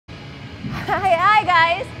Hi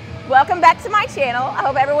guys, welcome back to my channel. I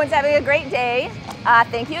hope everyone's having a great day.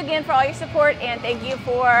 Thank you again for all your support, and thank you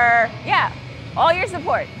for, all your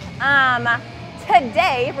support.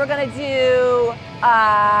 Today we're gonna do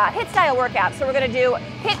HIIT style workouts. So we're gonna do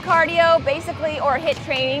HIIT cardio, basically, or HIIT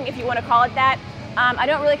training, if you wanna call it that. I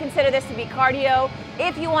don't really consider this to be cardio.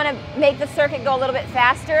 If you wanna make the circuit go a little bit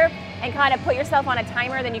faster and kind of put yourself on a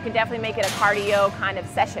timer, then you can definitely make it a cardio kind of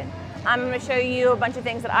session. I'm going to show you a bunch of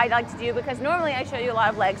things that I like to do because normally I show you a lot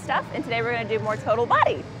of leg stuff, and today we're going to do more total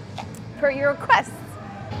body per your requests.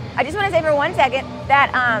 I just want to say for 1 second that,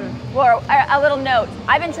 a little note.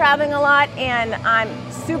 I've been traveling a lot and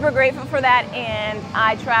I'm super grateful for that, and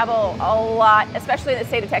I travel a lot, especially in the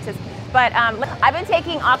state of Texas. But I've been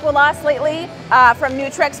taking Aqualoss lately from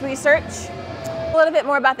Nutrex Research. A little bit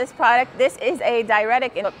more about this product. This is a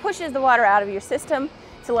diuretic and it pushes the water out of your system.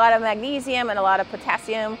 It's a lot of magnesium and a lot of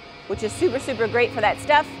potassium, which is super, super great for that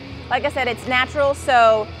stuff. Like I said, it's natural,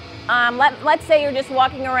 so let's say you're just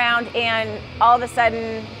walking around and all of a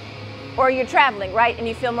sudden, or you're traveling, right, and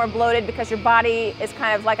you feel more bloated because your body is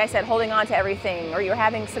kind of, like I said, holding on to everything, or you're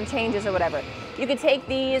having some changes or whatever. You can take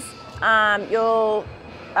these, you'll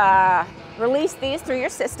release these through your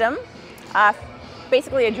system,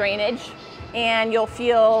 basically a drainage, and you'll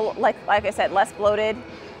feel, like I said, less bloated,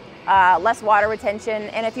 less water retention.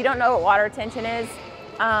 And if you don't know what water retention is,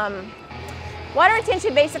 water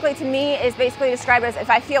retention basically to me is basically described as if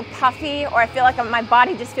I feel puffy, or I feel like my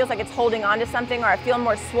body just feels like it's holding on to something, or I feel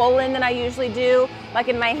more swollen than I usually do, like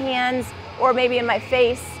in my hands or maybe in my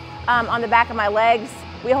face, on the back of my legs.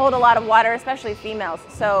 We hold a lot of water, especially females.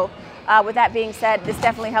 So with that being said, this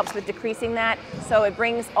definitely helps with decreasing that. So it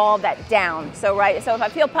brings all that down. So if I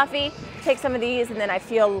feel puffy, take some of these and then I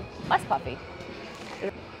feel less puffy.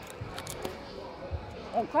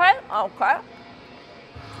 Okay.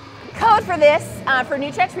 Code for this, for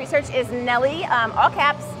Nutrex Research is Nelly, all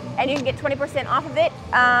caps, and you can get 20% off of it.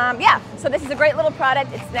 So this is a great little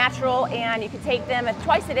product. It's natural, and you can take them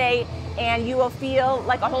twice a day, and you will feel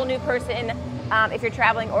like a whole new person if you're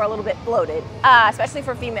traveling or a little bit bloated, especially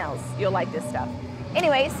for females. You'll like this stuff.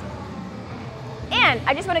 Anyways, and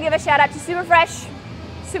I just want to give a shout out to Super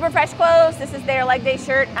Fresh Clothes. This is their leg day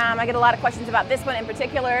shirt. I get a lot of questions about this one in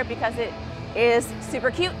particular because it is super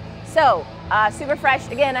cute. So Super Fresh,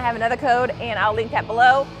 again, I have another code and I'll link that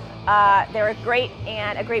below. They're great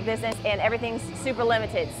and a great business, and everything's super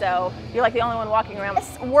limited, so you're like the only one walking around.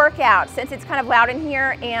 This workout, since it's kind of loud in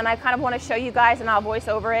here and I kind of want to show you guys, and I'll voice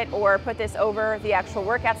over it or put this over the actual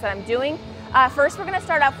workouts that I'm doing. First, we're going to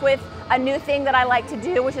start off with a new thing that I like to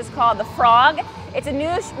do, which is called the Frog. It's a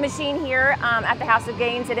new machine here at the House of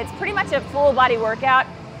Gains, and it's pretty much a full body workout.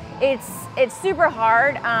 It's super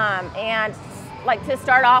hard, and like to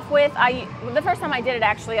start off with, the first time I did it,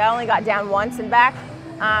 actually, I only got down once and back,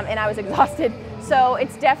 and I was exhausted. So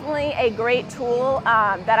it's definitely a great tool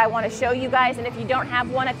that I want to show you guys. And if you don't have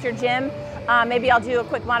one at your gym, maybe I'll do a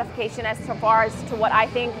quick modification as far as to what I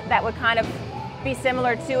think that would kind of be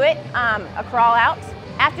similar to it, a crawl out.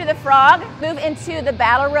 After the Frog, move into the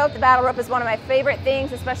battle rope. The battle rope is one of my favorite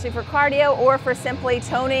things, especially for cardio or for simply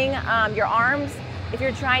toning your arms. If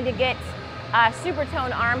you're trying to get super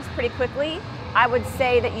toned arms pretty quickly, I would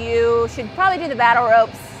say that you should probably do the battle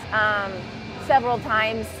ropes several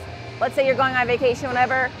times. Let's say you're going on vacation,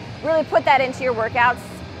 whatever. Really put that into your workouts.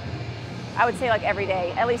 I would say like every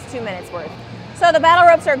day, at least 2 minutes worth. So the battle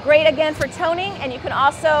ropes are great again for toning, and you can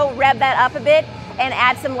also rev that up a bit and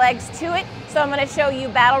add some legs to it. So I'm going to show you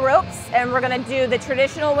battle ropes, and we're going to do the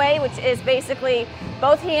traditional way, which is basically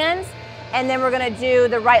both hands, and then we're going to do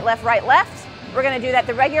the right, left, right, left. We're going to do that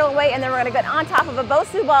the regular way, and then we're going to get on top of a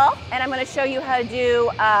Bosu ball, and I'm going to show you how to do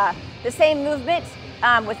the same movement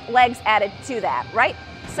with legs added to that, right?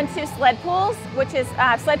 So into sled pulls, which is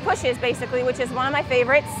sled pushes basically, which is one of my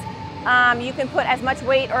favorites. You can put as much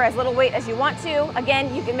weight or as little weight as you want to.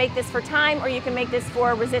 Again, you can make this for time, or you can make this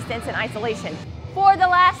for resistance and isolation. For the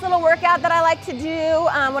last little workout that I like to do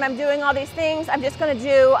when I'm doing all these things, I'm just going to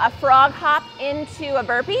do a frog hop into a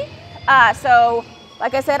burpee. So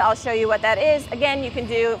like I said, I'll show you what that is. Again, you can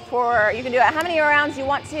do it how many rounds you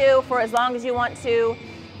want to, for as long as you want to,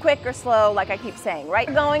 quick or slow, like I keep saying, right?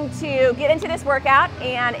 We're going to get into this workout,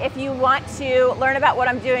 and if you want to learn about what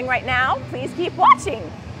I'm doing right now, please keep watching.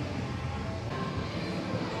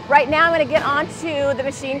 Right now I'm going to get onto the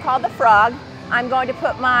machine called the Frog. I'm going to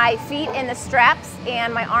put my feet in the straps,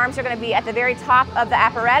 and my arms are going to be at the very top of the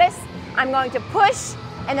apparatus. I'm going to push,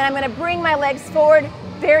 and then I'm going to bring my legs forward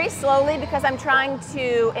very slowly because I'm trying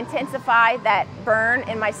to intensify that burn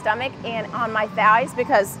in my stomach and on my thighs,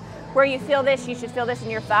 because where you feel this, you should feel this in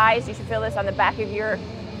your thighs, you should feel this on the back of your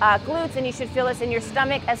glutes, and you should feel this in your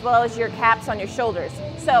stomach as well as your caps on your shoulders.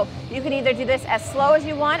 So you can either do this as slow as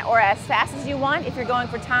you want or as fast as you want if you're going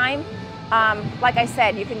for time. Like I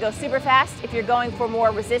said, you can go super fast. If you're going for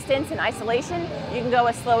more resistance and isolation, you can go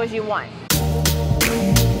as slow as you want.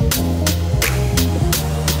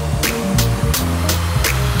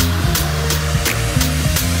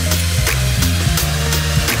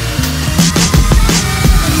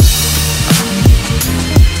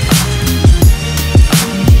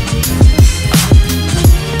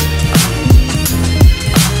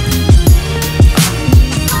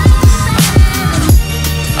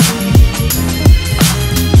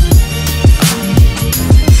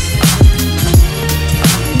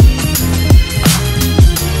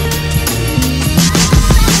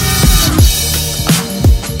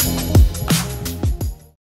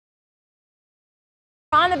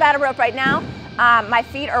 On the battle rope right now, my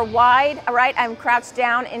feet are wide, all right? I'm crouched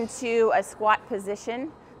down into a squat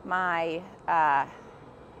position. My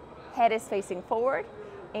head is facing forward,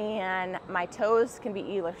 and my toes can be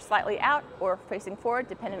either slightly out or facing forward,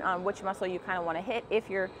 depending on which muscle you kind of want to hit if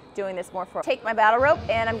you're doing this more for. Take my battle rope,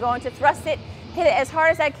 and I'm going to thrust it, hit it as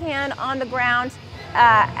hard as I can on the ground,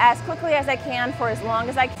 as quickly as I can for as long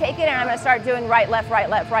as I can. Take it, and I'm going to start doing right, left, right,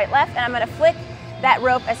 left, right, left, and I'm going to flick that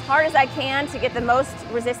rope as hard as I can to get the most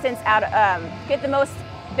resistance out, get the most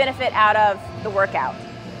benefit out of the workout.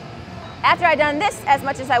 After I've done this as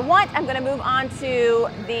much as I want, I'm going to move on to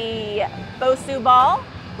the Bosu ball.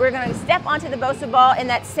 We're going to step onto the Bosu ball in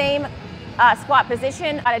that same squat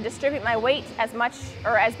position. I distribute my weight as much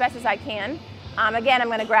or as best as I can. Again, I'm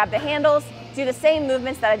going to grab the handles, do the same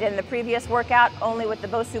movements that I did in the previous workout, only with the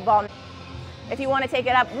Bosu ball. If you want to take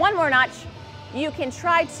it up one more notch, you can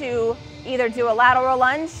try to either do a lateral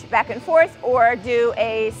lunge back and forth or do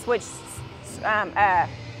a switch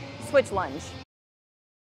lunge.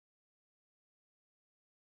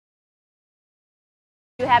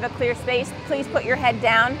 If you have a clear space, please put your head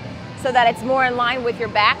down so that it's more in line with your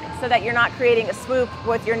back, so that you're not creating a swoop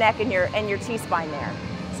with your neck and your T-spine there.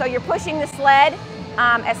 So you're pushing the sled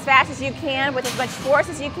as fast as you can with as much force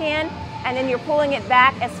as you can, and then you're pulling it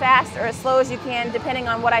back as fast or as slow as you can, depending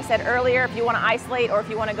on what I said earlier, if you want to isolate or if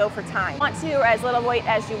you want to go for time. Want to, or as little weight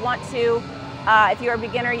as you want to. If you're a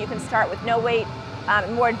beginner, you can start with no weight.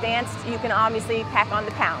 More advanced, you can obviously pack on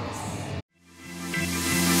the pounds.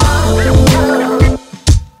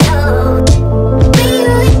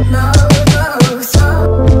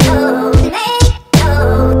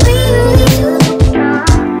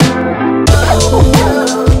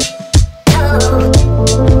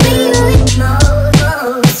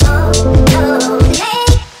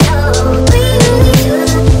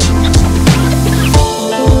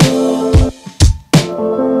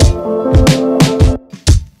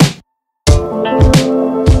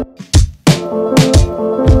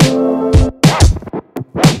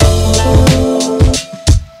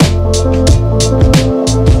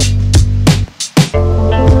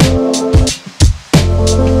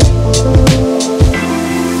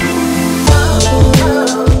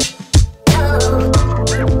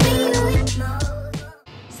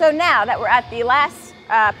 So now that we're at the last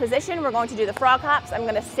position, we're going to do the frog hops. I'm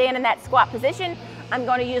going to stand in that squat position. I'm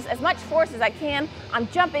going to use as much force as I can. I'm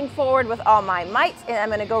jumping forward with all my might, and I'm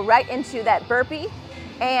going to go right into that burpee.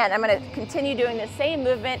 And I'm going to continue doing the same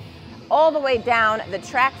movement all the way down the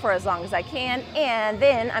track for as long as I can. And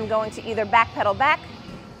then I'm going to either back pedal back,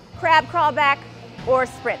 crab crawl back, or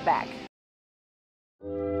sprint back.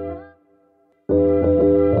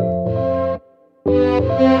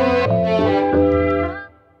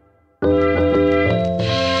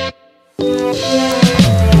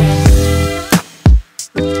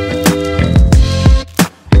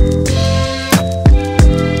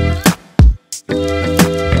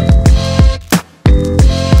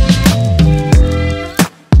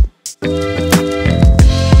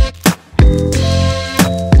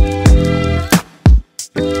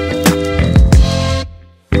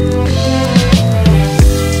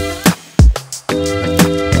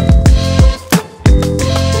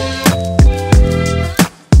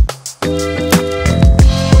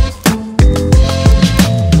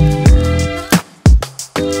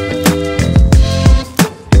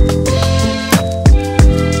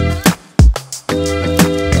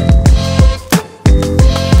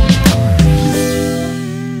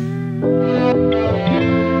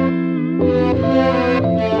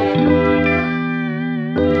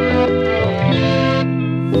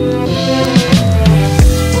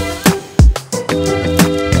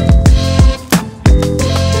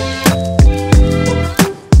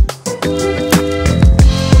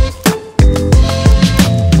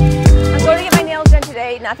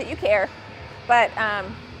 Not that you care, but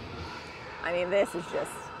I mean, this is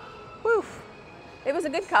just, woof. It was a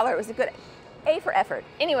good color. It was a good A for effort.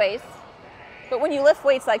 Anyways, but when you lift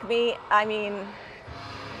weights like me, I mean,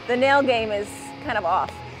 the nail game is kind of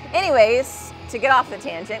off. Anyways, to get off the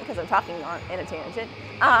tangent, because I'm talking in a tangent,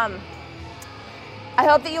 I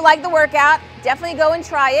hope that you like the workout. Definitely go and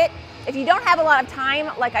try it. If you don't have a lot of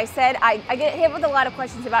time, like I said, I get hit with a lot of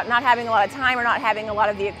questions about not having a lot of time or not having a lot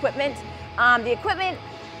of the equipment.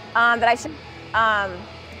 That I should,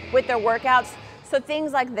 with their workouts. So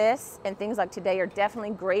things like this and things like today are definitely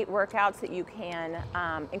great workouts that you can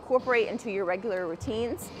incorporate into your regular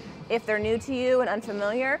routines. If they're new to you and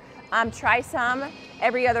unfamiliar, try some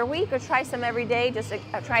every other week or try some every day. Just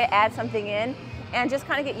try to add something in and just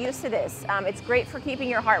kind of get used to this. It's great for keeping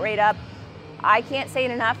your heart rate up. I can't say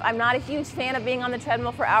it enough. I'm not a huge fan of being on the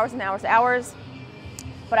treadmill for hours and hours and hours,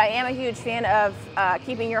 but I am a huge fan of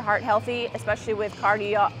keeping your heart healthy, especially with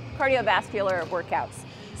cardiovascular workouts.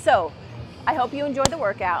 So I hope you enjoyed the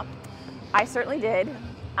workout. I certainly did.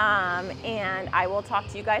 And I will talk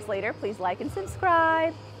to you guys later. Please like and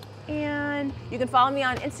subscribe. And you can follow me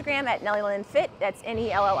on Instagram at Nellielynnfit. That's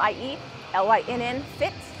Nellielynnfit,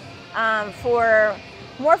 for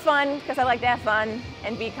more fun, because I like to have fun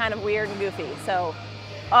and be kind of weird and goofy. So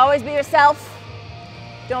always be yourself.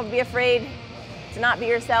 Don't be afraid to not be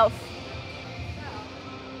yourself.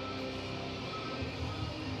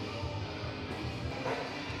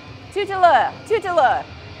 Tootala, tootala.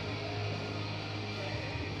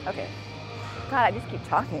 Okay. God, I just keep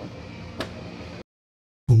talking.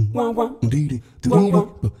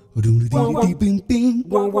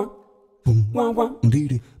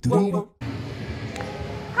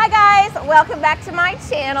 Hi guys, welcome back to my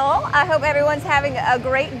channel. I hope everyone's having a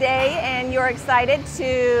great day and you're excited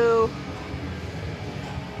to...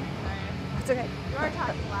 It's okay. You are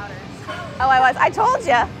talking louder. Oh, I was. I told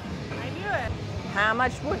you. I knew it. How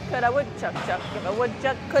much wood could a woodchuck chuck if a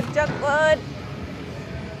woodchuck could chuck wood?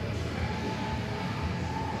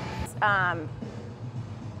 I'm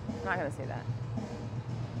not going to say that.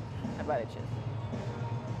 My butt itches.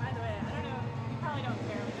 By the way, I don't know, you probably don't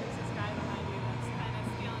care, but there's this guy behind you that's kind of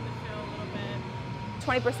stealing the show a little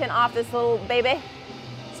bit. 20% off this little baby.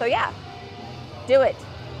 So yeah, do it.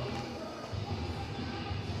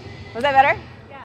 Was that better?